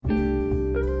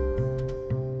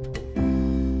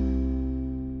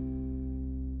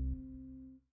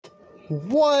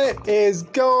What is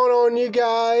going on, you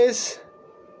guys?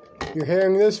 You're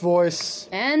hearing this voice.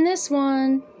 And this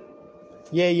one.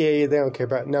 Yeah, they don't care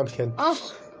about it. No, I'm just kidding.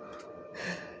 Oh.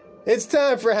 It's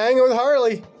time for Hanging with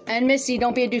Harley. And Missy,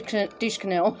 don't be a douche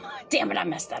canoe. Damn it, I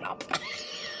messed that up.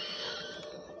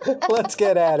 Let's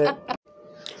get at it.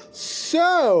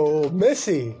 So,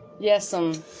 Missy. Yes,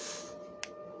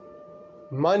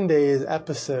 Monday's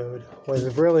episode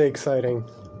was really exciting.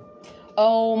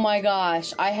 Oh my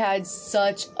gosh, I had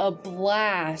such a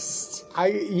blast.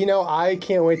 I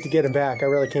can't wait to get him back. I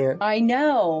really can't. I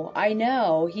know. I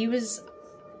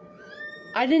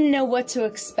didn't know what to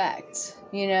expect,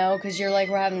 because you're like,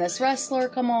 we're having this wrestler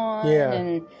come on. Yeah.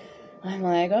 And I'm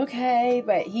like, okay,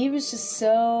 but he was just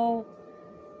so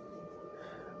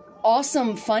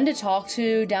awesome, fun to talk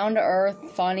to, down to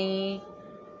earth, funny.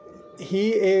 He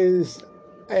is,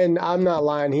 and I'm not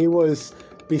lying, he was,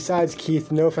 besides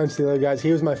Keith, no offense to the other guys,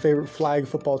 he was my favorite flag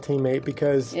football teammate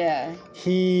because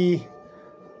he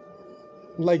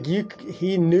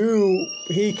knew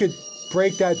he could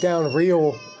break that down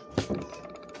real.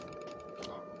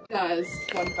 Guys,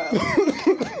 one phone.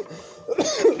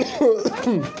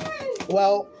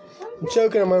 Well, I'm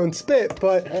choking on my own spit,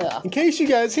 but in case you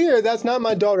guys hear, that's not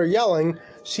my daughter yelling.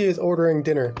 She is ordering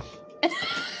dinner.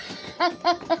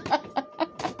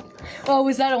 Oh,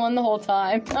 was that on the whole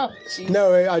time? Oh, jeez.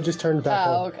 No, I just turned it back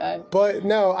on. Oh, okay. But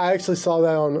no, I actually saw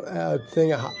that on a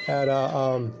thing at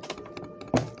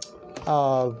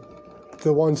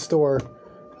the one store.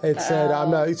 It said,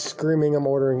 "I'm not screaming, I'm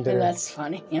ordering dinner." That's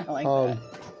funny. I like that.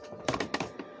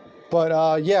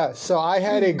 But yeah, so I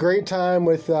had a great time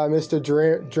with Mr.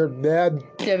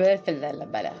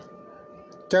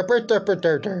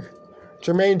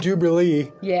 Jermaine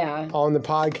Jubilee. Yeah. On the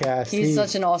podcast. He's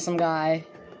such an awesome guy.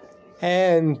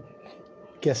 And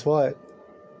guess what?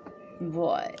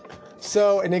 What?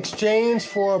 So in exchange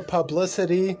for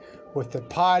publicity with the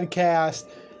podcast,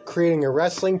 creating a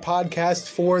wrestling podcast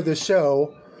for the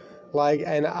show,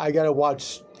 and I gotta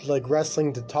watch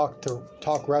wrestling to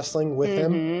talk wrestling with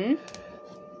him.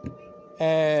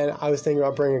 And I was thinking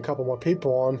about bringing a couple more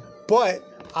people on, but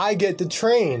I get to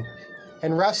train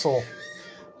and wrestle.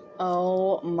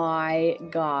 Oh my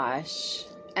gosh.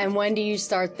 And when do you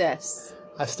start this?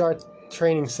 I start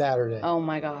training Saturday. Oh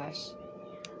my gosh.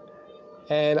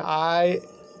 And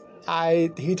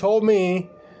he told me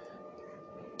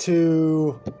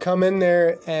to come in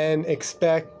there and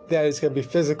expect that it's going to be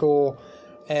physical.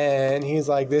 And he's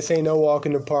like, this ain't no walk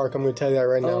in the park. I'm going to tell you that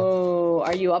right now. Oh,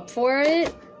 are you up for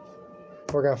it?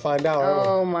 We're going to find out.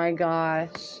 Oh my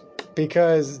gosh.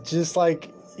 Because just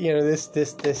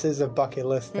this is a bucket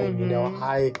list thing,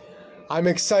 I'm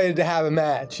excited to have a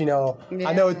match, Yeah.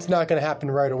 I know it's not going to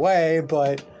happen right away,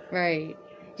 but... Right.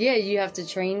 Yeah, you have to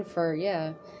train for,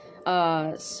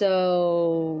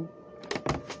 so...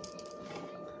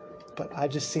 But I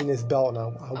just seen this belt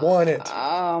and I want it.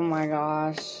 Oh my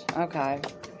gosh. Okay.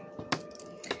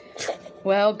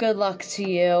 Well, good luck to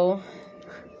you.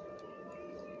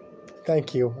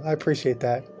 Thank you. I appreciate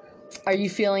that. Are you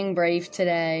feeling brave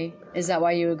today? Is that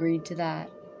why you agreed to that?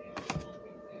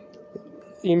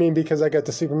 You mean because I got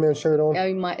the Superman shirt on?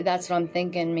 Oh, that's what I'm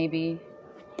thinking, maybe.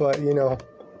 But, I'm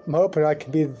hoping I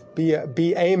can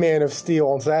be a Man of Steel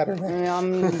on Saturday.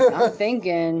 I'm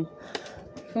thinking.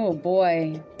 Oh,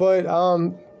 boy. But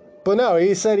no,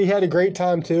 he said he had a great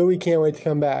time, too. He can't wait to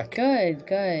come back.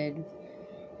 Good.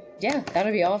 Yeah,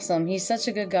 that'll be awesome. He's such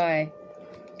a good guy.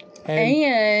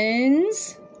 And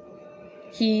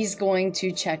he's going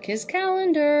to check his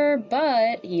calendar,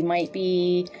 but he might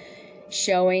be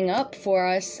showing up for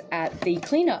us at the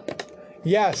cleanup.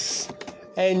 Yes.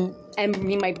 And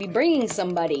he might be bringing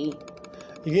somebody.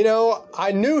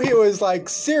 I knew he was,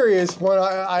 serious when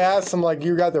I asked him,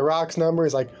 you got the Rock's number?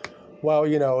 He's like, well,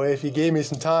 if you gave me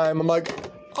some time. I'm like,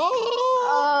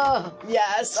 oh!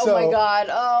 Yes. So, oh, my God.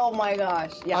 Oh, my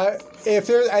gosh. Yeah. If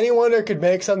there's anyone that could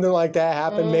make something like that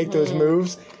happen, make those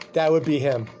moves, that would be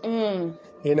him. And...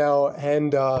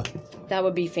 that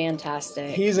would be fantastic.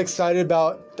 He's excited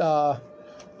about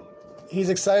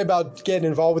getting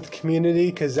involved with the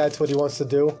community because that's what he wants to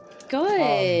do.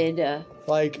 Good.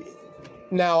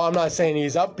 Now I'm not saying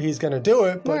he's going to do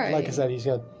it, but right. Like I said, he's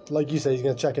going to, like you said, he's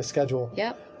going to check his schedule.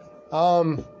 Yep.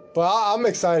 But I'm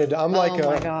excited. I'm oh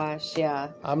my gosh, yeah.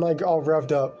 I'm all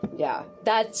revved up. Yeah.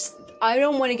 I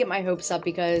don't want to get my hopes up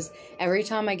because every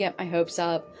time I get my hopes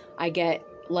up, I get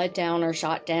let down or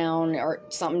shot down or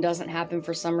something doesn't happen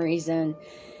for some reason.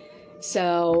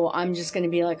 So I'm just going to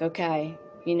be like, okay,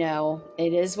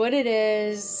 it is what it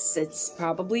is. It's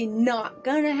probably not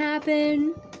going to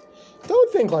happen.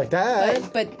 Don't think like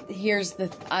that. But here's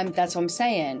that's what I'm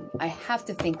saying. I have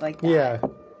to think like that. Yeah.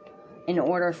 in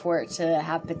order for it to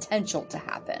have potential to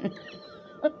happen.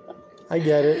 I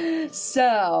get it.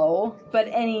 So, but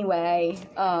anyway,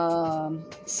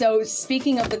 so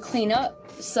speaking of the cleanup,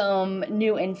 some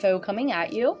new info coming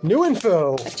at you. New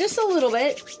info. Just a little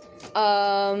bit.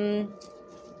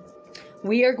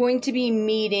 We are going to be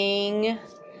meeting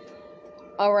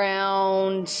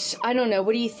around, I don't know,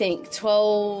 what do you think?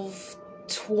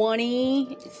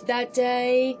 12:20 that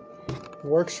day?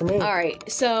 Works for me. All right.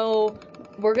 So,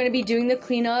 we're going to be doing the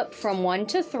cleanup from 1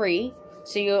 to 3.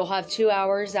 So you'll have 2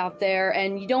 hours out there,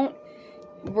 and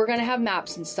we're going to have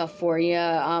maps and stuff for you.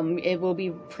 It will be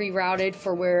pre-routed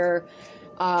for where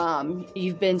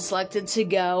you've been selected to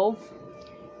go.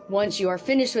 Once you are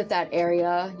finished with that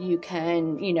area, you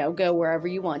can, go wherever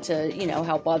you want to,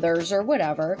 help others or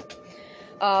whatever.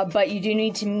 But you do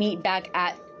need to meet back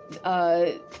at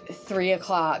 3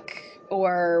 o'clock,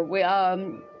 or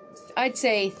I'd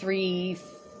say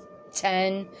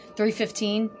 3:10,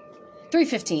 3:15.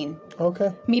 3:15.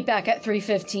 Okay. Meet back at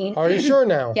 3:15. Are you sure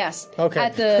now? Yes. Okay.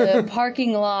 At the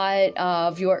parking lot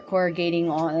of York Corrugating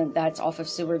that's off of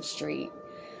Seward Street.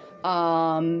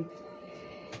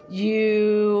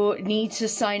 You need to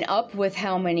sign up with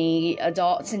how many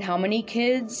adults and how many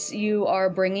kids you are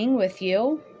bringing with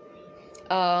you.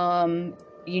 You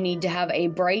need to have a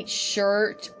bright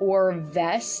shirt or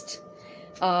vest.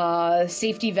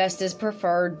 Safety vest is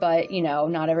preferred, but,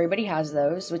 not everybody has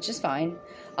those, which is fine.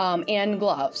 And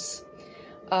gloves.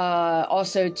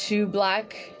 Also 2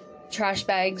 black trash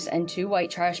bags and 2 white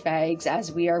trash bags,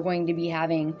 as we are going to be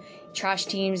having trash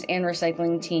teams and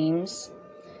recycling teams.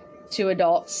 2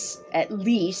 adults, at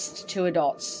least 2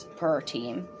 adults per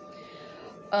team.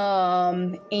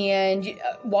 And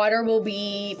water will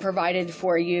be provided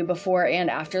for you before and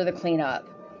after the cleanup.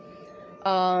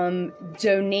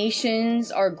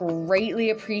 Donations are greatly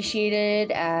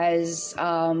appreciated, as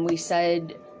we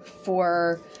said,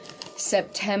 for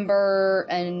September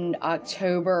and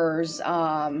October's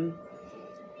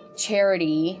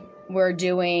charity. We're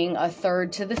doing a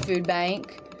third to the food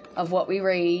bank of what we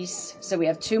raise. So we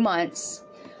have 2 months.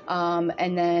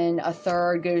 And then a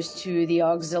third goes to the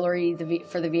auxiliary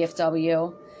for the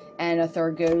VFW. And a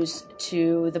third goes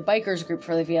to the bikers group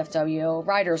for the VFW,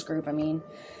 riders group,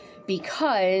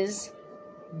 because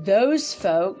those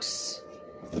folks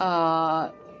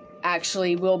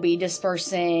actually will be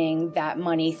dispersing that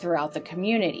money throughout the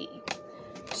community.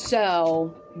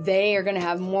 So they are going to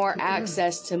have more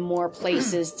access to more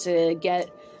places to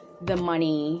get the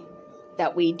money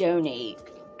that we donate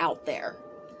out there.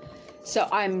 So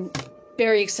I'm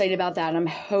very excited about that. I'm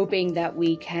hoping that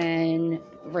we can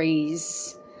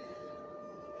raise,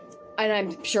 and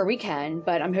I'm sure we can,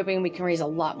 but I'm hoping we can raise a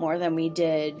lot more than we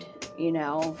did,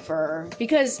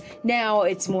 because now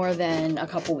it's more than a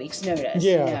couple weeks notice,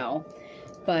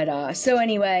 But, so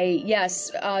anyway, yes,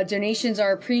 donations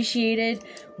are appreciated.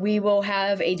 We will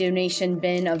have a donation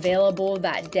bin available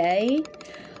that day.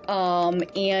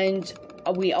 And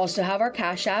we also have our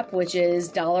Cash App, which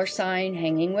is $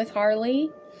 Hanging with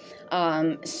Harley.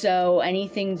 So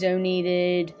anything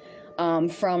donated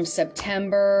from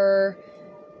September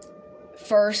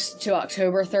 1st to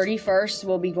October 31st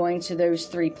will be going to those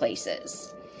 3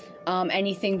 places.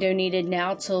 Anything donated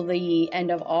now till the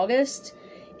end of August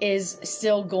is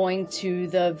still going to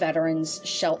the Veterans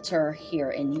Shelter here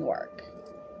in York.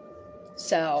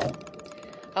 So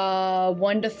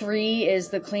 1 to 3 is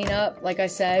the cleanup. Like I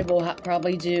said, we'll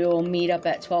probably meet up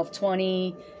at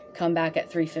 12:20, come back at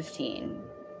 3:15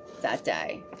 that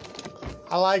day.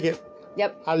 I like it.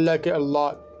 Yep. I like it a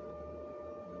lot.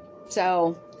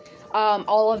 So,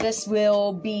 all of this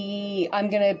will be, I'm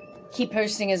going to keep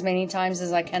posting as many times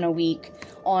as I can a week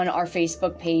on our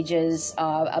Facebook pages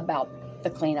about the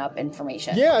cleanup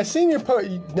information. Yeah, I seen your post.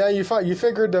 Now you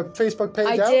figured the Facebook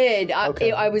page out? I did.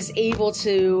 Okay. I was able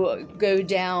to go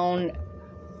down.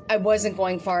 I wasn't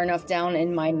going far enough down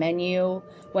in my menu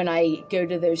when I go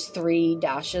to those 3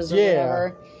 dashes or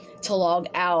whatever to log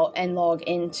out and log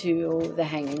into the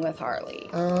Hanging with Harley.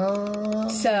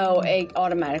 So it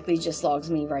automatically just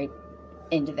logs me right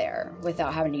into there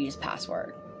without having to use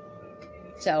password.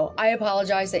 So I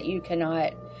apologize that you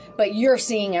cannot, but you're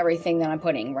seeing everything that I'm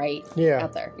putting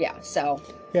out there. Yeah. So.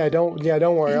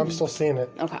 Don't worry. I'm still seeing it.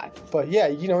 Okay. But yeah,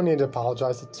 you don't need to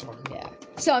apologize. It's fine. Yeah.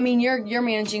 So you're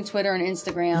managing Twitter and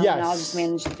Instagram, yes. and I'll just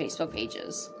manage the Facebook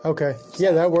pages. Okay. So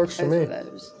yeah, that works for me.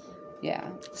 Those. Yeah.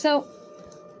 So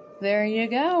there you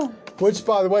go. Which,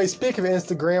 by the way, speaking of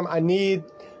Instagram, I need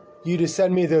you to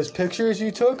send me those pictures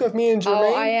you took of me and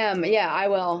Jermaine. Oh, I am. Yeah, I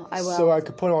will. So I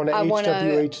could put on the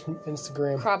HWH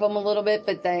Instagram. Crop them a little bit,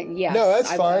 but then, yes. No,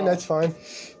 that's fine. That's fine.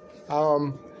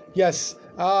 Yes,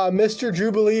 Mr.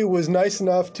 Jubilee was nice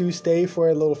enough to stay for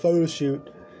a little photo shoot.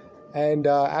 And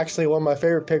actually, one of my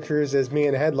favorite pictures is me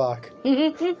in a headlock.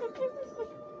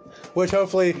 Which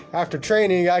hopefully, after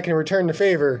training, I can return the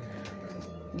favor.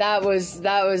 That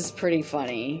was pretty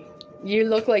funny. You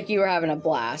look like you were having a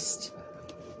blast.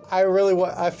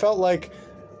 I felt like,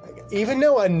 even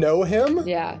though I know him,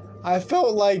 Yeah. I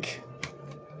felt like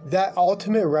that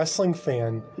ultimate wrestling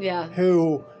fan. Yeah.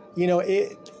 Who, you know,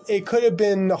 it could have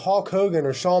been Hulk Hogan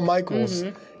or Shawn Michaels.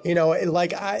 Mm-hmm. You know,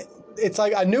 it's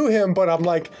like I knew him, but I'm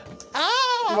like,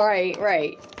 ah!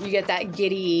 Right. You get that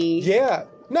giddy. Yeah.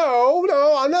 No,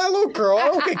 I'm not a little girl. I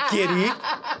don't get giddy.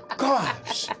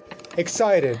 Gosh.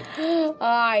 Excited.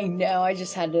 I know. I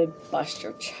just had to bust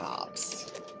your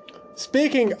chops.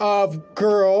 Speaking of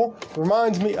girl,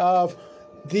 reminds me of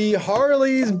the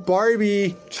Harley's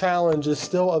Barbie challenge is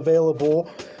still available.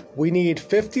 We need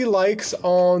 50 likes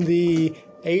on the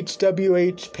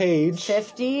HWH page.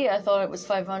 50? I thought it was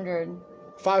 500.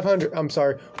 500. I'm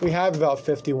sorry. We have about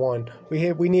 51.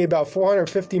 We need about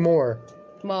 450 more.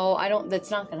 Well,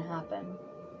 that's not going to happen.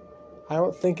 I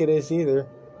don't think it is either.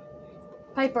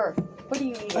 Piper, what are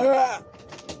you eating?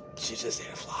 She just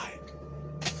ate a fly.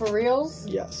 For reals?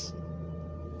 Yes.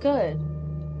 Good.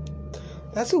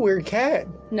 That's a weird cat.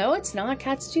 No, it's not.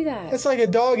 Cats do that. It's like a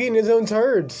dog eating his own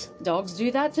turds. Dogs do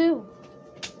that too.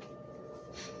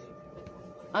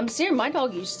 I'm serious. My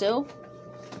dog used to.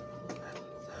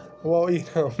 Well, you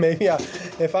know, maybe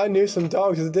if I knew some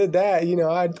dogs that did that, you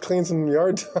know, I'd clean some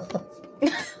yards up.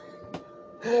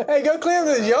 Hey, go clean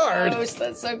this yard. Gross.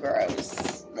 That's so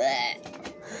gross. Blech.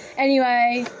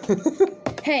 Anyway,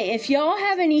 hey, if y'all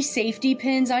have any safety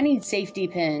pins, I need safety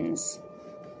pins.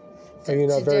 Are you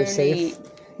not very safe?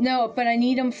 No, but I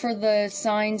need them for the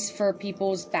signs for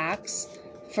people's backs,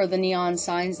 for the neon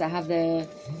signs that have the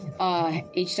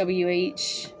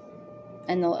HWH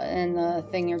and the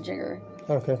thingamajigger.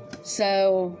 Okay.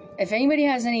 So, if anybody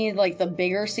has any, like, the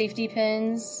bigger safety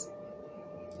pins,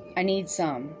 I need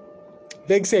some.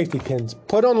 Big safety pins.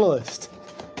 Put on the list.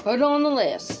 Put it on the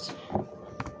list.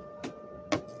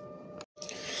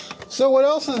 So what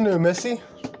else is new, Missy?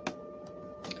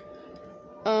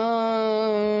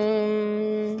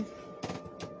 I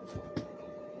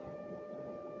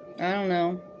don't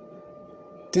know.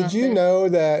 Did you know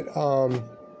that,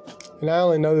 and I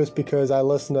only know this because I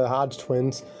listen to the Hodge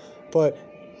Twins, but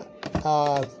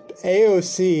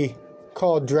AOC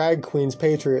called drag queens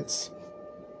patriots.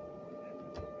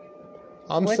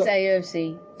 What's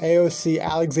AOC? AOC,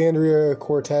 Alexandria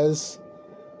Cortez.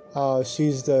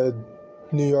 She's the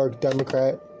New York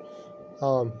Democrat.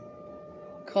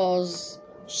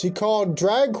 She called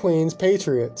drag queens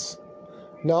patriots.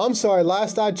 No, I'm sorry.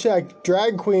 Last I checked,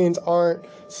 drag queens aren't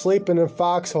sleeping in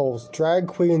foxholes. Drag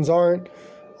queens aren't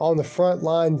on the front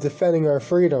line defending our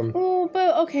freedom. Oh,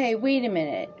 but okay, wait a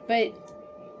minute. But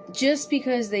just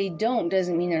because they don't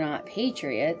doesn't mean they're not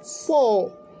patriots.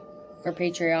 Well, or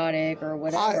patriotic or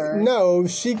whatever. No,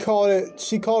 she called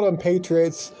them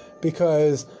patriots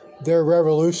because they're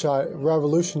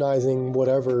revolutionizing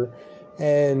whatever.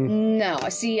 And no,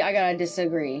 see, I gotta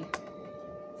disagree.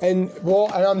 And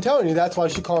I'm telling you, that's why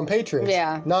she called them patriots.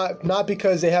 Yeah. Not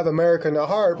because they have America in their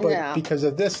heart, but because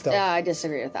of this stuff. Yeah, I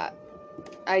disagree with that.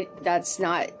 That's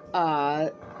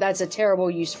a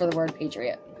terrible use for the word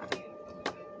patriot.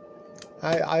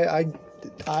 I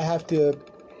have to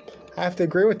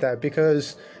agree with that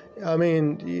because, I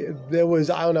mean, there was,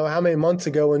 I don't know how many months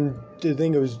ago when I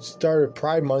think it was started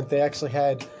Pride Month, they actually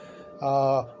had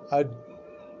a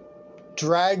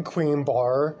drag queen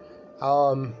bar,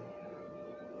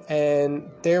 and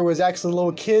there was actually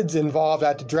little kids involved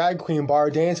at the drag queen bar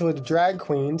dancing with the drag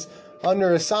queens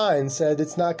under a sign said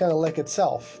it's not going to lick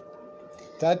itself.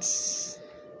 That's...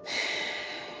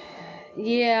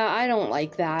 Yeah, I don't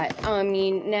like that. I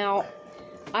mean, now,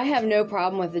 I have no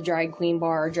problem with the drag queen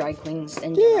bar or drag queens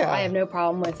in general. Yeah. I have no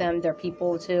problem with them. They're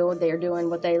people, too. They're doing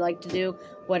what they like to do.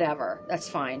 Whatever. That's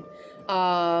fine.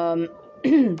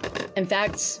 In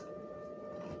fact,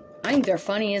 I think they're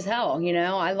funny as hell, you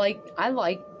know? I like,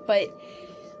 but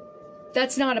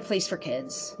that's not a place for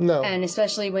kids. No. And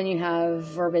especially when you have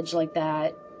verbiage like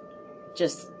that,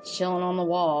 just chilling on the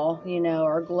wall, you know,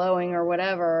 or glowing or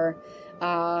whatever.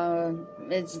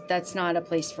 That's not a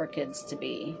place for kids to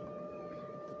be.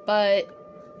 But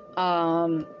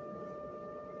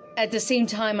at the same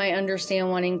time, I understand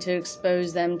wanting to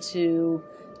expose them to,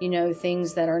 you know,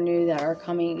 things that are new that are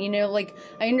coming. You know, like,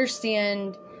 I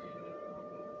understand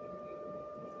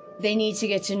they need to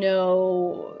get to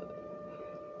know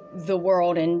the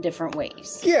world in different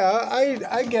ways. Yeah,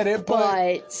 I get it,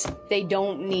 but they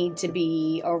don't need to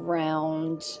be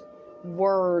around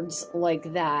words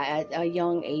like that at a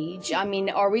young age? I mean,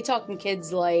 are we talking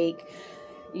kids like,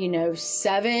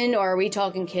 7, or are we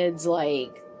talking kids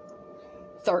like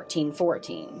 13,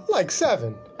 14? Like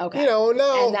 7. Okay. No.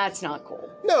 And that's not cool.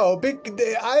 No,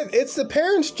 it's the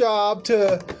parents' job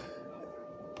to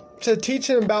teach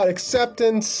them about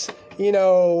acceptance.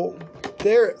 There's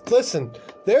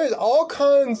all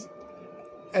kinds,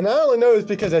 and I only know this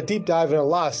because I deep dive in a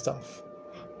lot of stuff.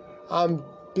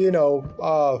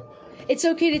 It's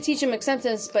okay to teach them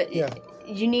acceptance, but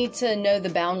you need to know the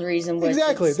boundaries and what.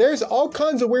 Exactly. There's all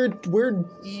kinds of weird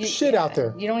shit out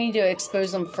there. You don't need to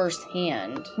expose them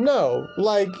firsthand. No,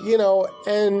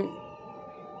 and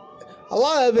a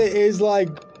lot of it is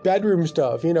like bedroom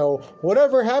stuff.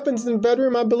 Whatever happens in the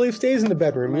bedroom, I believe stays in the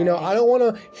bedroom. Right. I don't want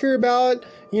to hear about,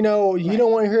 you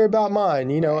don't want to hear about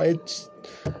mine. It's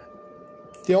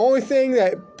the only thing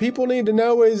that people need to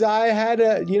know is I had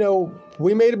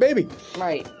we made a baby.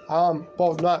 Right.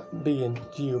 Well, not being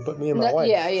you, but me and my wife.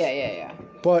 Yeah.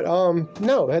 But,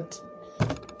 no, that's,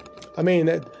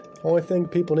 the only thing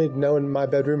people need to know in my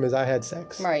bedroom is I had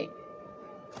sex. Right.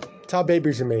 That's how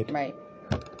babies are made. Right.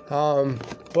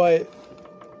 But,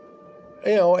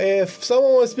 if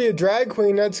someone wants to be a drag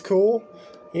queen, that's cool.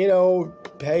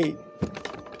 Hey,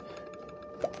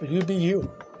 you be you.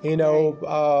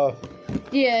 Right.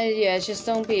 Yeah, just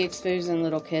don't be exposing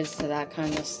little kids to that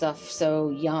kind of stuff so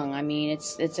young. I mean,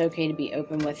 it's okay to be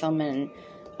open with them and,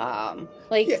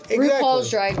 exactly. RuPaul's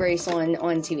Drag Race on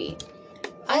TV.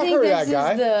 I think this is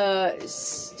the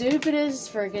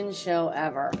stupidest freaking show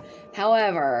ever.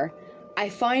 However, I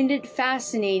find it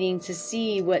fascinating to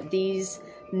see what these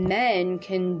men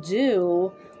can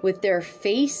do with their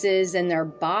faces and their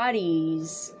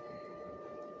bodies.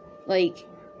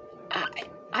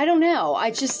 I don't know.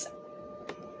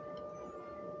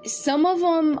 Some of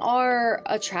them are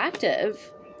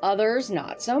attractive, others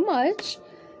not so much,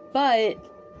 but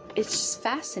it's just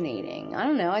fascinating. I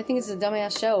don't know. I think it's a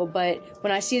dumbass show, but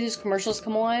when I see these commercials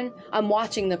come on, I'm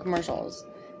watching the commercials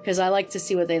because I like to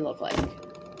see what they look like.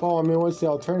 Well, what's the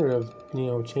alternative?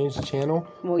 Change the channel?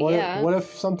 Well, What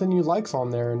if something you like's on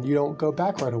there and you don't go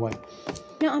back right away?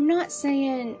 No, I'm not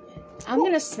saying... I'm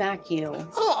going to smack you.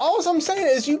 All I'm saying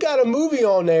is you got a movie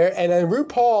on there, and then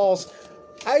RuPaul's,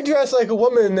 I dress like a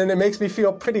woman, and it makes me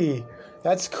feel pretty.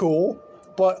 That's cool.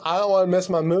 But I don't want to miss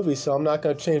my movie, so I'm not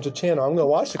going to change the channel. I'm going to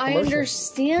watch the commercial. I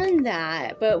understand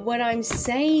that, but what I'm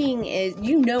saying is...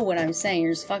 You know what I'm saying.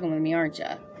 You're just fucking with me, aren't you?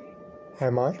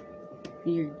 Am I?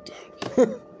 You're a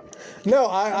dick. No,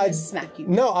 I smack you.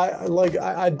 No,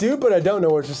 I do, but I don't know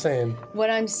what you're saying.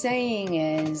 What I'm saying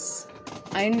is...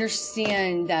 I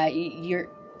understand that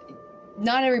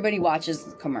not everybody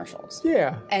watches commercials.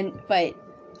 Yeah. But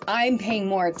I'm paying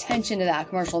more attention to that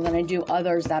commercial than I do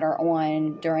others that are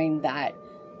on during that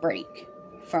break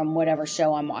from whatever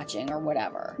show I'm watching or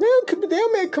whatever. They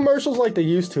don't make commercials like they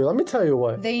used to. Let me tell you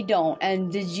what. They don't.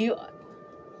 And did you...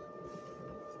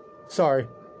 Sorry.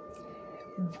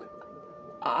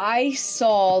 I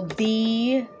saw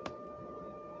the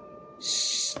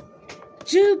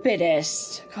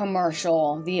stupidest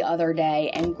commercial the other day,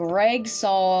 and Greg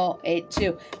saw it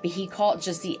too, but he caught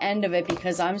just the end of it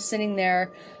because I'm sitting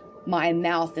there, my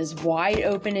mouth is wide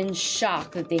open in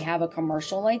shock that they have a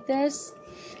commercial like this,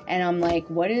 and I'm like,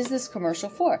 what is this commercial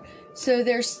for? So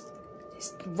there's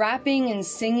rapping and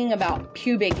singing about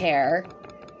pubic hair,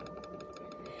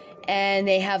 and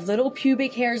they have little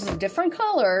pubic hairs of different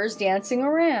colors dancing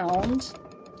around,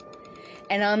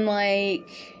 and I'm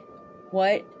like,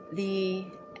 what the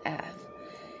F?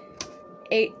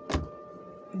 It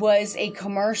was a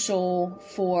commercial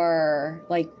for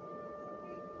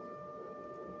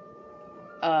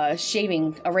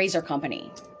shaving, a razor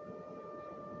company.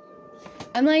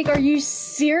 I'm like, are you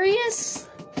serious?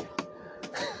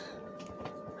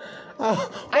 I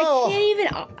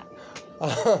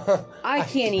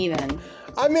can't even.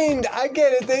 I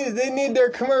get it. They need their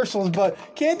commercials, but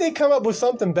can't they come up with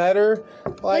something better?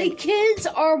 Like kids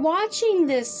are watching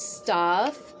this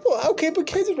stuff. Well, okay, but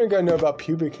kids aren't gonna know about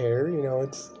pubic hair.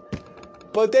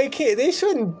 But they can't. They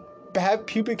shouldn't have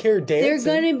pubic hair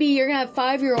dancing. You're gonna have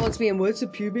 5-year-olds being, what's a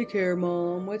pubic hair,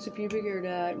 mom? What's a pubic hair,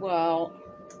 dad? Well,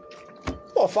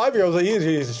 5-year-olds are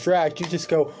easy to distract. You just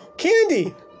go,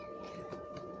 candy.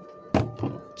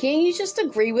 Can't you just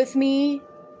agree with me?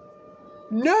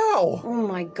 No. Oh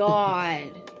my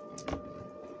god.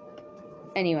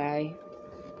 Anyway,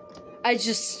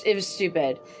 it was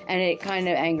stupid, and it kind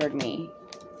of angered me.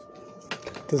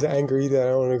 Does it anger you that I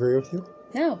don't agree with you?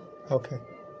 No. Okay,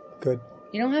 good.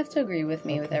 You don't have to agree with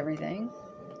me with everything.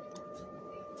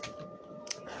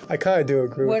 I kind of do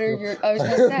agree What with are you. your? I was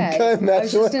gonna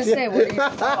say. What are your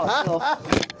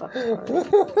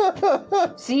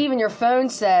thoughts? See, even your phone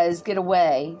says, "Get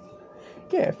away."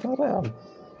 Yeah, it fell down.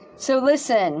 So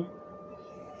listen.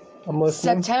 I'm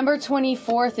listening. September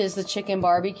 24th is the chicken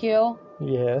barbecue.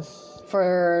 Yes.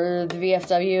 For the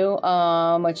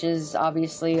VFW, which is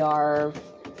obviously our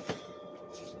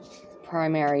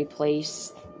primary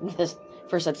place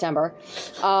for September.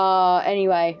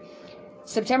 Anyway,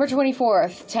 September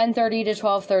 24th, 10:30 to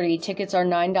 12:30. Tickets are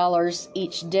 $9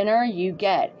 each. Dinner, you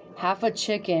get half a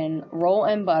chicken, roll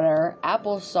and butter,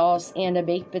 applesauce, and a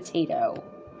baked potato.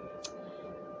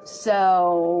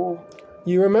 So...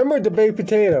 You remembered the baked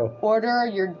potato. Order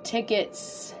your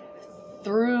tickets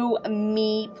through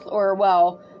me,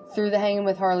 or through the Hanging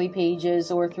with Harley pages,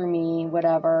 or through me,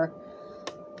 whatever.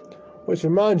 Which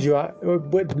reminds you,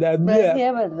 Which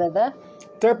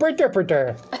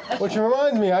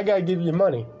reminds me, I gotta give you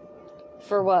money.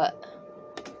 For what?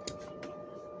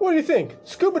 What do you think?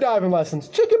 Scuba diving lessons,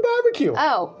 chicken barbecue.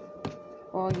 Oh.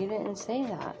 Well, you didn't say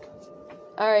that.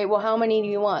 Alright, well, how many do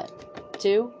you want?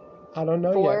 2? I don't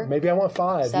know 4? yet. Maybe I want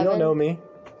 5. 7? You don't know me.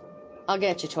 I'll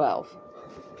get you 12.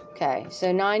 Okay,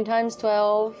 so 9 times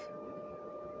 12.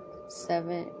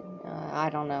 7. I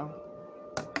don't know.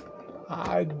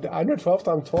 I know 12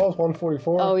 times 12 is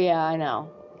 144. Oh, yeah, I know.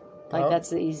 That's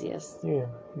the easiest. Yeah.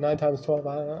 9 times 12,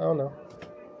 I don't know.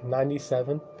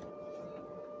 97.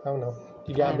 I don't know.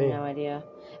 You got me. I have no idea.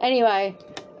 Anyway,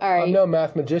 alright. I'm no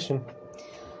math magician.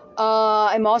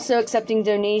 I'm also accepting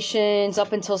donations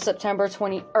up until September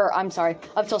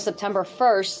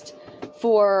 1st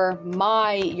for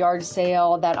my yard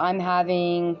sale that I'm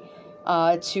having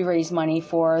to raise money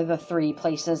for the 3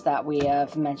 places that we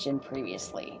have mentioned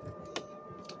previously.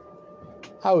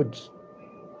 I was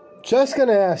just going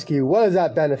to ask you, what does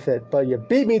that benefit? But you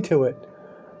beat me to it.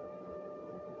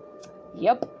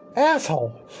 Yep.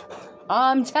 Asshole.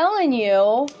 I'm telling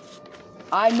you.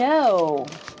 I know.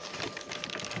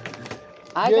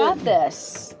 I got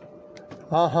this.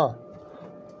 Uh-huh.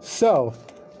 So.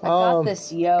 I got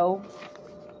this, yo.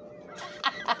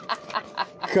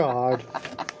 God.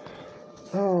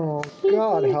 Oh,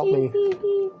 God, help me.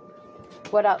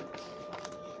 What up?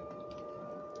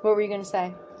 What were you going to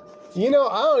say? You know,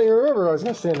 I don't even remember what I was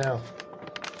going to say now.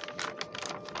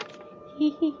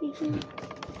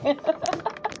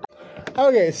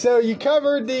 Okay, so you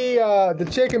covered the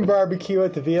chicken barbecue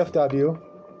at the VFW.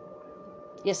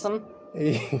 Yes,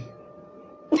 You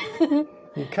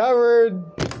covered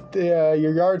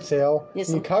your yard sale.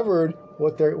 Yes, You covered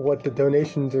what the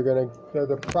donations are going to,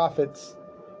 the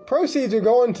proceeds are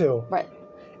going to. Right.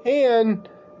 And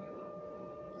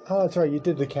that's right, you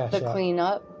did the cash app. The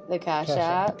cleanup, the cash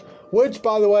app. Which,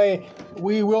 by the way,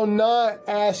 we will not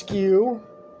ask you.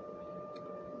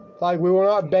 We will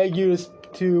not beg you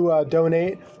to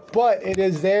donate, but it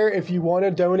is there if you want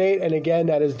to donate. And again,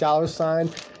 that is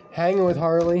 $ Hanging with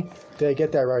Harley. Did I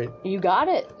get that right? You got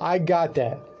it. I got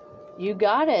that. You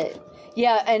got it.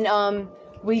 Yeah, and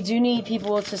we do need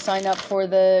people to sign up for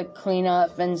the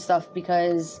cleanup and stuff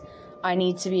because I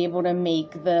need to be able to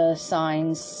make the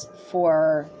signs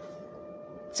to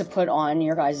put on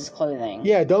your guys' clothing.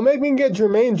 Yeah, don't make me get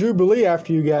Jermaine Jubilee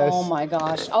after you guys. Oh my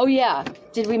gosh. Oh yeah.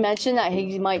 Did we mention that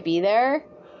he might be there?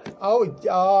 Oh,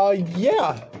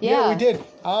 yeah. Yeah, we did.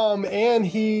 And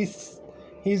he's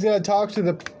gonna talk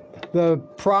to the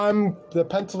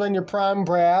Pennsylvania Prime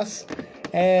Brass,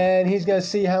 and he's gonna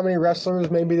see how many wrestlers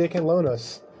maybe they can loan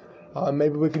us.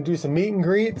 Maybe we can do some meet and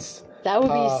greets. That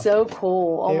would be so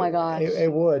cool. Oh my gosh. It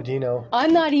would, you know.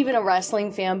 I'm not even a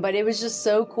wrestling fan, but it was just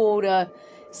so cool to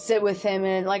sit with him.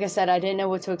 And like I said, I didn't know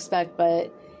what to expect,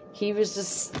 but he was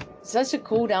just such a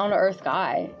cool, down-to-earth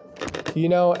guy. You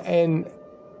know, and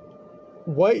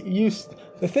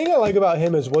the thing I like about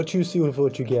him is what you see with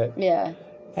what you get. Yeah.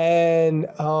 And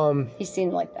he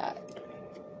seemed like that.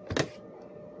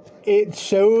 It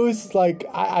shows,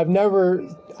 I've never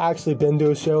actually been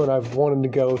to a show, and I've wanted to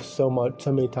go so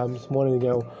many times, wanting to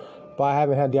go, but I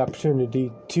haven't had the opportunity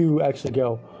to actually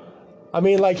go. I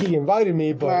mean, he invited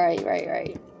me, but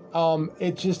right.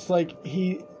 It's just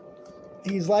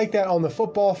he's like that on the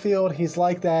football field. He's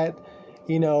like that,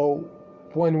 you know,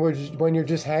 when you're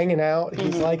just hanging out.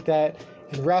 He's like that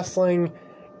in wrestling.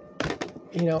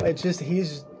 You know,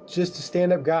 he's just a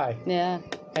stand-up guy. Yeah.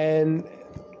 And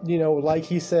you know, like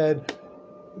he said,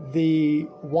 the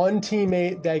one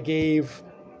teammate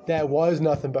that was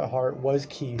nothing but heart was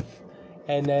Keith,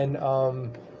 and then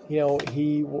you know,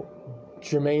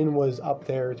 Jermaine was up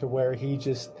there to where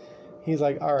he's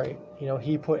like, all right, you know,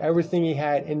 he put everything he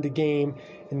had in the game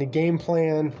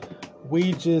plan.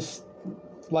 We just,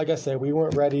 like I said, we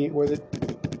weren't ready.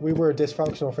 we were a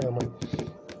dysfunctional family.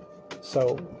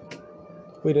 So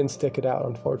we didn't stick it out,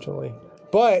 unfortunately.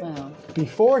 But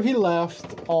before he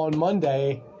left on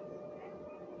Monday,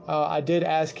 I did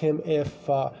ask him if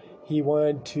he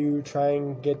wanted to try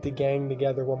and get the gang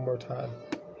together one more time.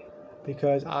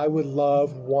 Because I would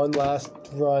love one last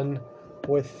run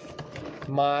with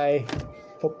my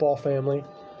football family,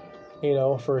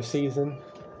 for a season.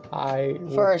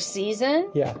 For a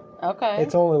season? Yeah. Okay.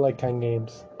 It's only like 10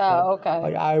 games. Oh, okay.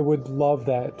 Like, I would love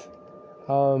that.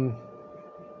 And,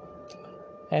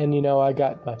 I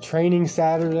got my training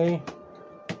Saturday.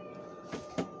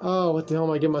 Oh, what the hell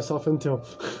am I getting myself into?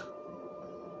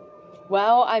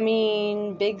 Well, I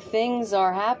mean, big things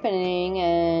are happening,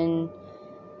 and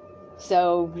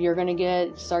so you're going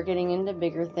to start getting into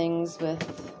bigger things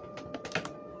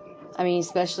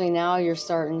especially now you're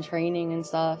starting training and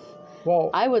stuff. Well,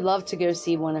 I would love to go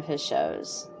see one of his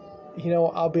shows.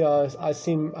 I'll be honest. I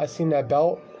seen that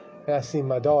belt, and I seen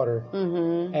my daughter.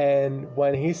 Mm-hmm. And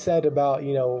when he said about,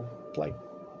 like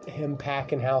him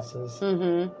packing houses,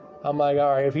 mm-hmm. I'm like,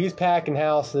 all right, if he's packing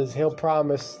houses, he'll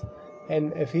promise.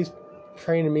 And if he's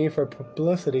training me for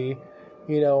publicity,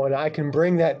 and I can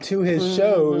bring that to his mm-hmm.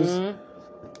 shows,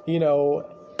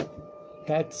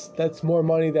 that's more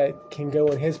money that can go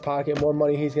in his pocket, more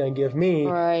money he's going to give me.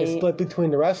 Right. It's split between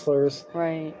the wrestlers.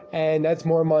 Right. And that's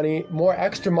more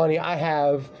extra money I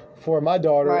have for my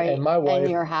daughter and my wife.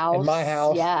 And your house. And my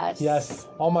house. Yes.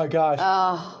 Oh my gosh.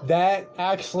 That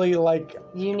actually,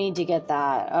 you need to get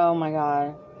that. Oh my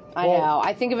God. I know.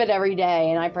 I think of it every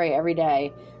day, and I pray every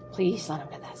day, please let him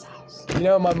get that house.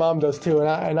 My mom does too,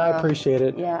 and I appreciate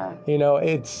it. Yeah.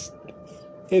 It's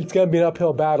going to be an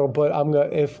uphill battle, but I'm going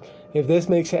to, if this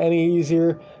makes it any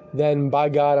easier, then by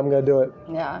God, I'm going to do it.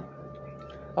 Yeah.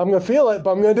 I'm going to feel it,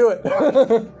 but I'm going to do it.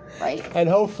 Right. And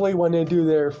hopefully when they do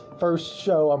their first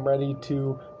show, I'm ready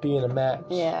to be in a match.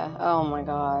 Yeah. Oh my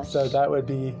gosh. So that would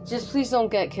be... Just please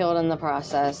don't get killed in the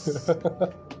process.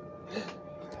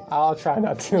 I'll try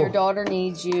not to. Your daughter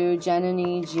needs you. Jenna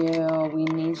needs you. We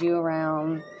need you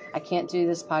around. I can't do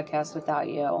this podcast without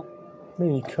you. I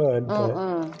mean, you could, but...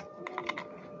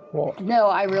 Well... No,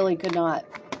 I really could not.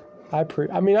 I could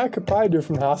probably do it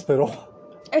from the hospital.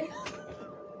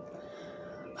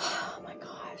 Oh my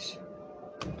gosh.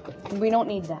 We don't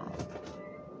need that.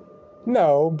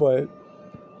 No, but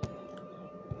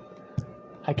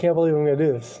I can't believe I'm going to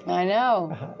do this. I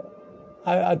know.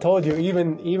 I told you,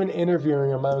 even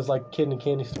interviewing him, I was like kid in a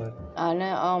candy store. I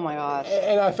know. Oh my gosh.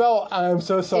 And I'm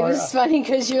so sorry. It was funny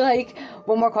because you're like,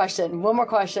 one more question.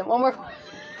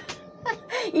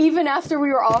 Even after we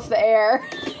were off the air.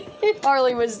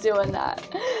 Harley was doing that.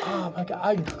 Oh my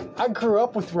God. I grew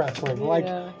up with wrestling. Yeah. Like,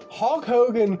 Hulk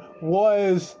Hogan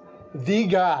was the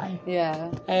guy. Yeah.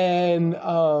 And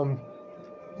I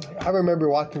remember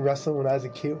watching wrestling when I was a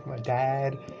kid with my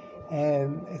dad.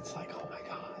 And it's like, oh my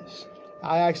gosh.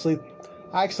 I actually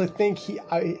think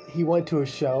he went to a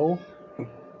show.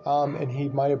 And he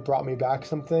might have brought me back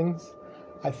some things.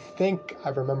 I think I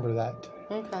remember that.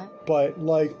 Okay. But,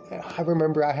 I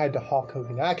remember I had the Hulk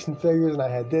Hogan action figures, and I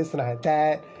had this, and I had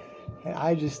that. And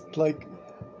I just, how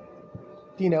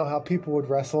people would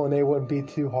wrestle, and they wouldn't be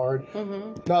too hard.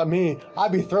 Mm-hmm. Not me.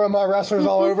 I'd be throwing my wrestlers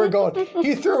all over, going,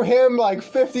 he threw him,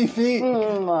 50 feet.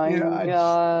 Oh, my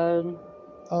God.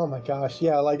 Oh, my gosh.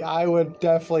 Yeah, I would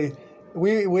definitely...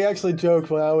 We actually joked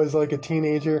when I was, a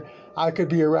teenager... I could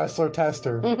be a wrestler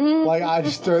tester. Mm-hmm. I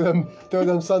just throw them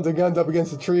sons of guns up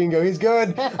against a tree and go, he's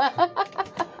good.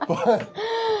 But,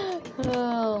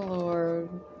 oh, Lord.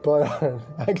 But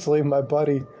actually, my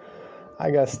buddy,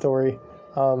 I got a story.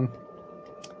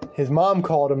 His mom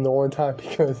called him the one time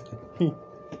because he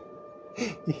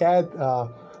had a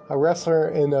wrestler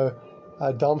in a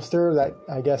dumpster that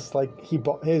I guess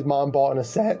his mom bought in a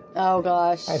set. Oh,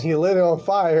 gosh. And he lit it on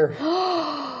fire.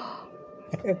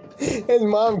 His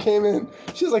mom came in.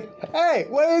 She's like, "Hey,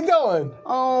 what are you doing?"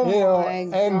 Oh my God!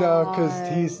 And because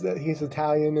he's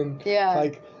Italian, and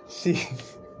she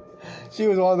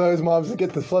was one of those moms that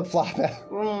get the flip flop out.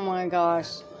 Oh my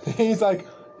gosh! He's like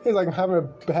having a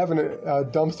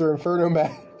dumpster inferno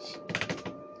match.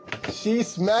 She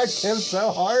smacked him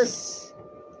so hard.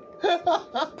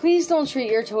 Please don't treat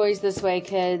your toys this way,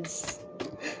 kids.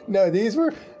 No,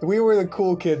 we were the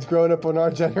cool kids growing up in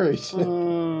our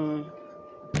generation.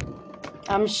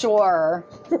 I'm sure.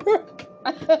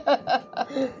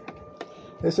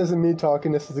 This isn't me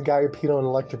talking. This is the guy who peed on an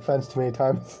electric fence too many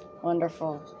times.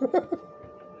 Wonderful.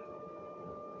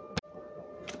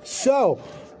 So,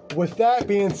 with that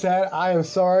being said, I am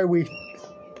sorry we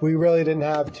really didn't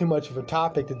have too much of a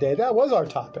topic today. That was our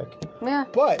topic. Yeah.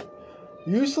 But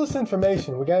useless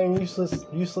information. We got any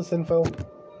useless info?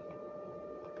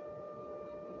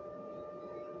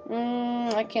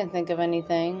 can't think of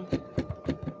anything.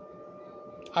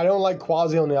 I don't like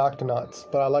Quasio and the Octonauts,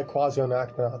 but I like Quasio and the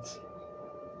Octonauts.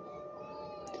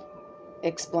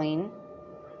 Explain.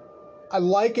 I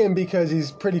like him because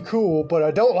he's pretty cool, but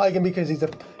I don't like him because he's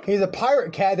a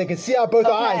pirate cat that can see out both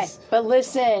eyes. But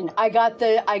listen, I got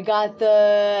the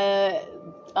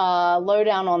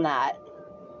lowdown on that.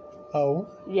 Oh.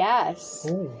 Yes.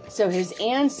 Ooh. So his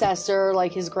ancestor,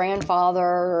 like his grandfather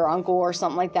or uncle or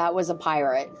something like that, was a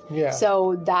pirate. Yeah.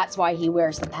 So that's why he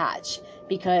wears the patch,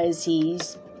 because he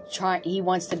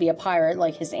wants to be a pirate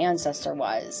like his ancestor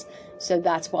was. So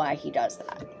that's why he does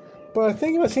that. But I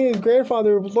think about seeing his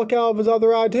grandfather look out of his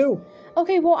other eye too.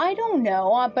 Okay, well, I don't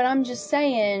know, but I'm just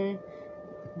saying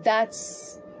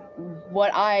that's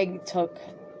what I took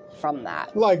from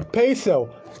that. Like Peso.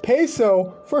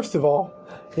 Peso, first of all,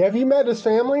 have you met his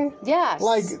family? Yes.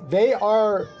 Like, they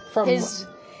are from...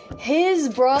 His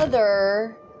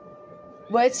brother...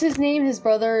 What's his name? His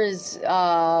brother is...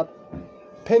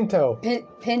 Pinto.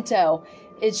 Pinto.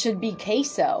 It should be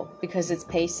queso, because it's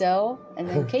peso and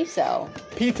then queso.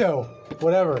 Pito.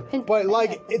 Whatever. But,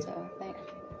 like, it's...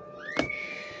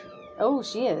 Oh,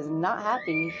 she is not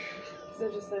happy.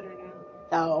 So just let her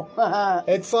know. Oh.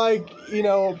 It's like,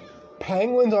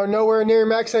 penguins are nowhere near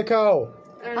Mexico.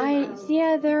 I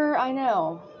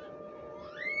know.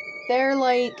 They're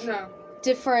like No.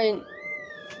 different.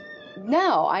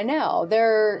 No, I know.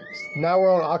 They're. Now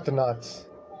we're on Octonauts.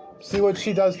 See what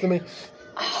she does to me?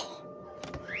 Oh.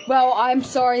 Well, I'm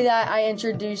sorry that I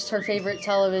introduced her favorite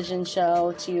television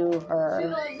show to her. She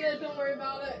loves it, don't worry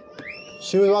about it.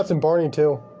 She was watching Barney,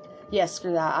 too. Yes,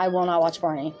 screw that. I will not watch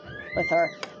Barney with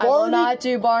her. I will not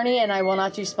do Barney, and I will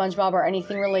not do SpongeBob or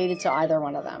anything related to either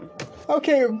one of them.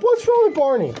 Okay, what's wrong with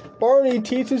Barney? Barney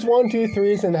teaches 1, 2,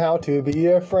 3s and how to be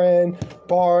a friend.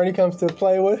 Barney comes to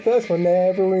play with us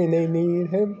whenever we need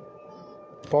him.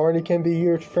 Barney can be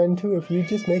your friend too if you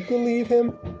just make believe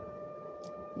him.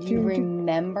 You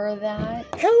remember that?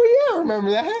 Hell yeah, I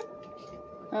remember that.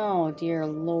 Oh, dear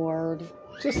Lord.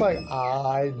 Just like,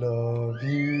 I love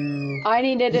you. I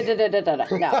need...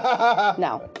 No.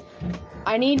 No.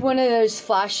 I need one of those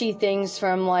flashy things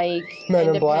from, like...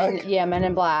 Men in Black? Yeah, Men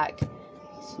in Black.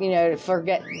 To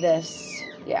forget this.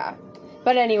 Yeah.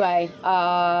 But anyway,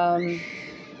 I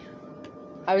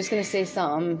was going to say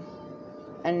something,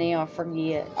 and now I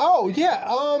forget. Oh,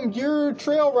 yeah, your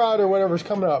trail ride or whatever's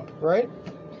coming up, right?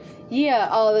 Yeah,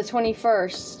 the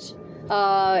 21st.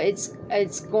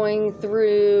 It's going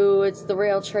through... It's the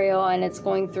rail trail, and it's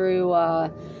going through,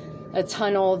 a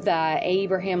tunnel that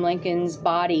Abraham Lincoln's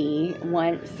body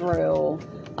went through,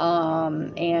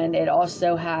 and it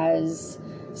also has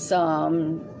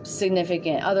some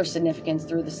other significance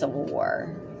through the Civil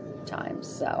War times.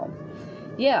 So,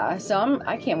 yeah, so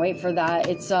I can't wait for that.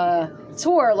 It's a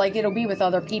tour, like it'll be with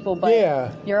other people, but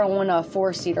yeah. You're on a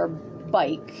 4-seater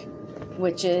bike,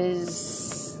 which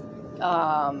is,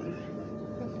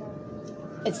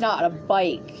 it's not a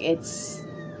bike.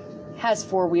 Has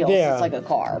 4 wheels. Yeah. It's like a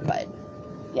car, but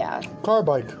yeah.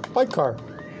 Bike car.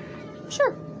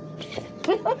 Sure.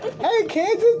 Hey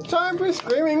kids, it's time for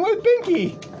Screaming with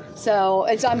Binky. So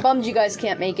I'm bummed you guys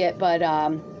can't make it, but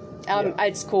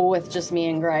it's cool with just me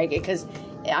and Greg, because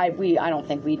I don't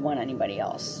think we'd want anybody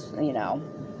else.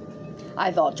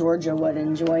 I thought Georgia would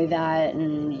enjoy that,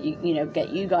 and get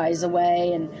you guys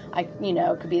away, and I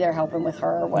could be there helping with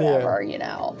her or whatever.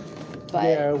 But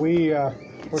yeah,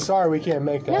 we're sorry we can't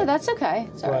make that. No, that's okay.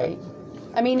 It's all right.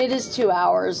 I mean, it is 2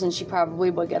 hours, and she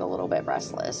probably would get a little bit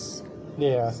restless.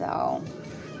 Yeah. So.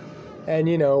 And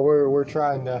we're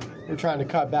trying to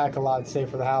cut back a lot, say,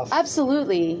 for the house.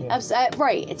 Absolutely. Yeah.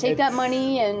 Right. Take that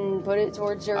money and put it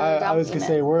towards your down I was gonna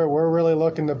say we're really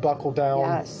looking to buckle down.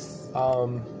 Yes.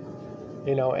 And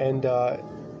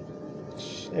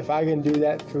if I can do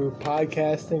that through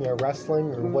podcasting or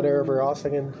wrestling or whatever else I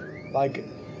can, like,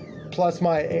 plus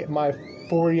my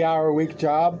 40-hour-a-week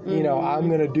job, I'm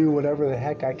gonna do whatever the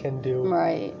heck I can do.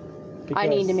 Right. I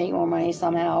need to make more money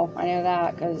somehow. I know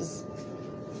that, because.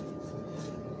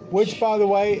 Which, by the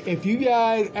way, if you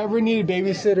guys ever need a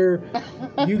babysitter,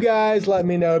 you guys let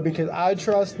me know, because I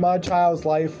trust my child's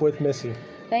life with Missy.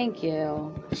 Thank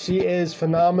you. She is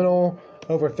phenomenal.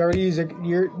 Over 30 years.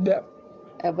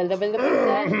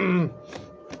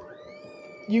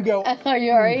 You go. Are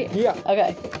you all right? Yeah.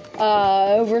 Okay.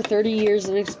 Over 30 years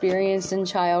of experience in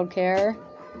childcare.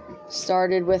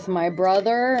 Started with my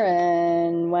brother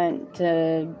and went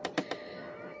to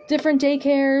different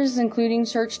daycares, including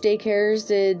church daycares.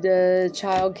 Did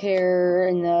childcare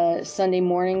in the Sunday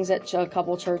mornings at a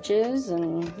couple churches,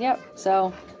 and yep.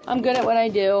 So I'm good at what I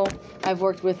do. I've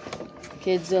worked with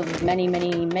kids of many,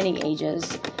 many, many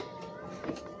ages.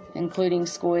 including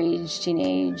school age,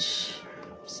 teenage.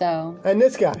 So. And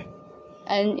this guy.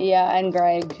 And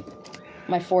Greg,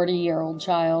 my 40-year-old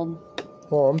child.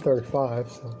 Well, I'm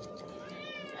 35, so.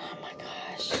 Oh my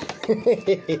gosh.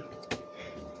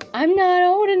 I'm not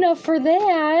old enough for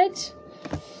that.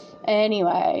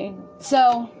 Anyway,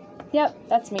 so, yep,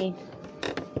 that's me.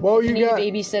 Well, you need got a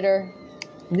babysitter.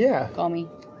 Yeah. Call me.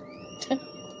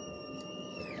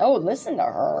 Oh, listen to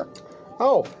her.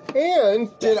 Oh,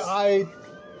 and did I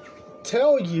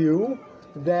tell you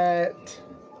that?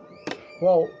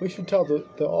 Well, we should tell the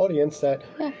audience that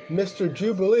Mr.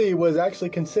 Jubilee was actually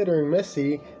considering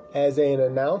Missy as an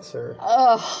announcer.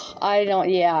 Ugh, I don't.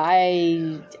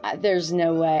 Yeah, there's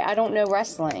no way. I don't know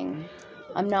wrestling.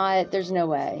 I'm not. There's no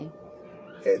way.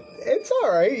 It's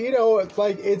all right. You know, it's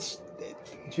like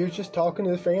you're just talking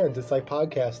to the fans. It's like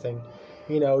podcasting.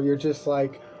 You know, you're just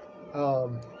like.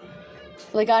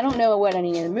 Like, I don't know what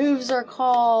any of the moves are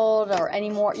called or any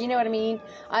more. You know what I mean?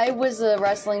 I was a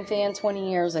wrestling fan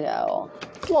 20 years ago.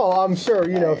 Well, I'm sure,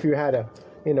 you know, if you had a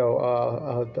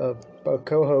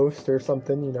co-host or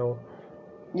something, you know.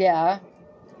 Yeah.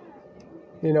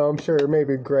 You know, I'm sure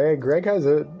maybe Greg. Greg has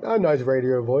a nice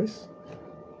radio voice.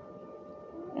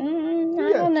 I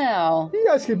don't know. You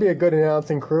guys could be a good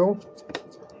announcing crew.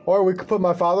 Or we could put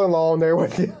my father-in-law on there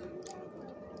with you.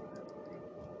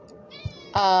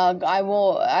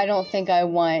 I don't think I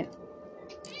want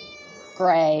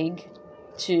Greg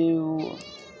to,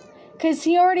 because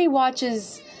he already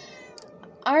watches.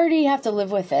 I already have to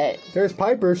live with it. There's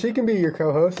Piper. She can be your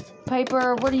co-host.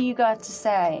 Piper, what do you got to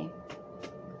say?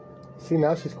 See,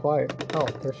 now she's quiet. Oh,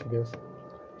 there she goes.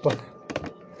 But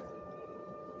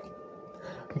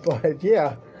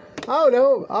yeah, I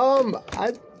don't know.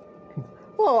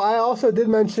 I also did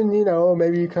mention, you know,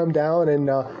 maybe you come down and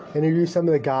interview some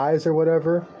of the guys or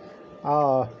whatever.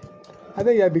 I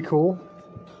think that'd be cool.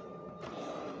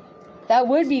 That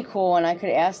would be cool, and I could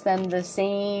ask them the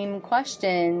same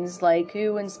questions, like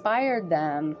who inspired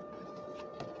them.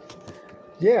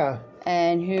 Yeah.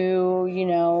 And who, you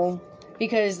know,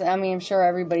 because, I mean, I'm sure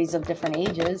everybody's of different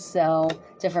ages, so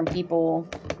different people,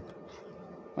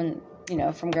 when, you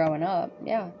know, from growing up,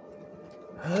 yeah.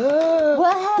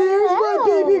 What? There's my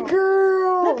baby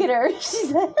girl. Look at her.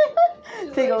 She's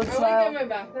big old smile. Can I get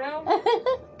my bath now?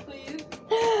 Please.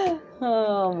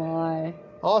 Oh my.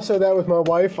 Also, that was my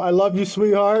wife. I love you,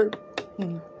 sweetheart.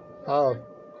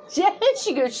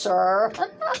 She goes, sure.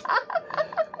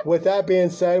 With that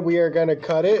being said, we are going to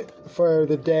cut it for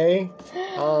the day.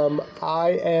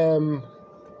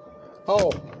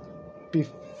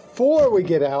 Before we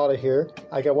get out of here,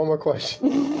 I got one more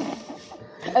question.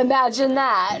 Imagine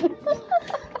that.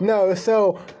 No,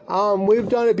 so we've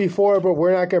done it before, but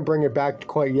we're not going to bring it back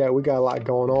quite yet. We got a lot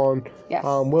going on. Yes.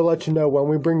 We'll let you know when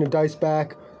we bring the dice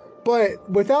back. But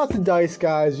without the dice,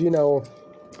 guys, you know,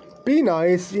 be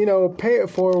nice. You know, pay it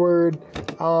forward.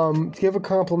 Give a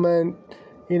compliment.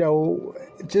 You know,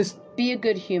 just be a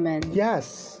good human.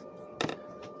 Yes.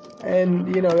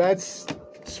 And, you know, that's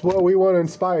what we want to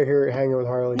inspire here at Hanging with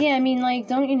Harley. Yeah, I mean, like,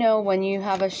 don't you know when you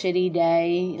have a shitty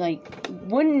day, like,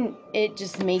 wouldn't it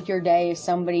just make your day if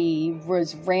somebody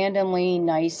was randomly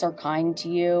nice or kind to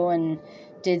you and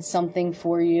did something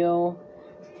for you?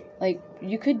 Like,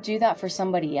 you could do that for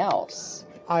somebody else.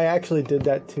 I actually did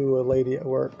that to a lady at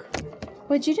work.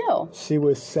 What'd you do? She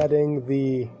was setting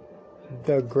the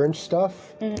Grinch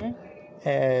stuff. Mm-hmm.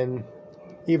 And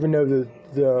even though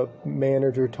the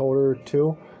manager told her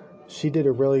to, she did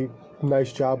a really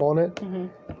nice job on it.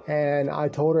 Mm-hmm. And I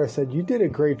told her, I said, you did a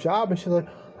great job. And she's like,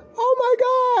 oh my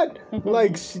God.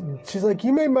 Like, she's like,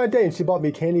 you made my day. And she bought me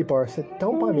a candy bar. I said,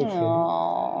 don't buy me a candy.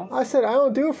 Aww. I said, I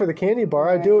don't do it for the candy bar.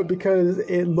 Right. I do it because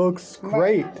it looks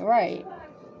great. Right.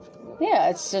 Yeah,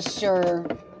 it's just your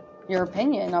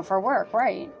opinion of her work,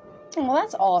 right? Well,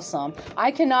 that's awesome.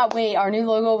 I cannot wait. Our new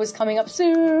logo is coming up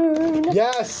soon.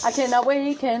 Yes. I cannot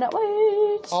wait.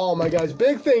 Oh my gosh.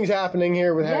 Big things happening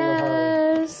here with Hanging with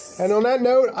Harley. Yes. And on that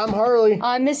note, I'm Harley.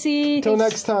 I'm Missy. Till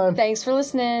next time. Thanks for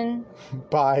listening.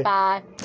 Bye. Bye.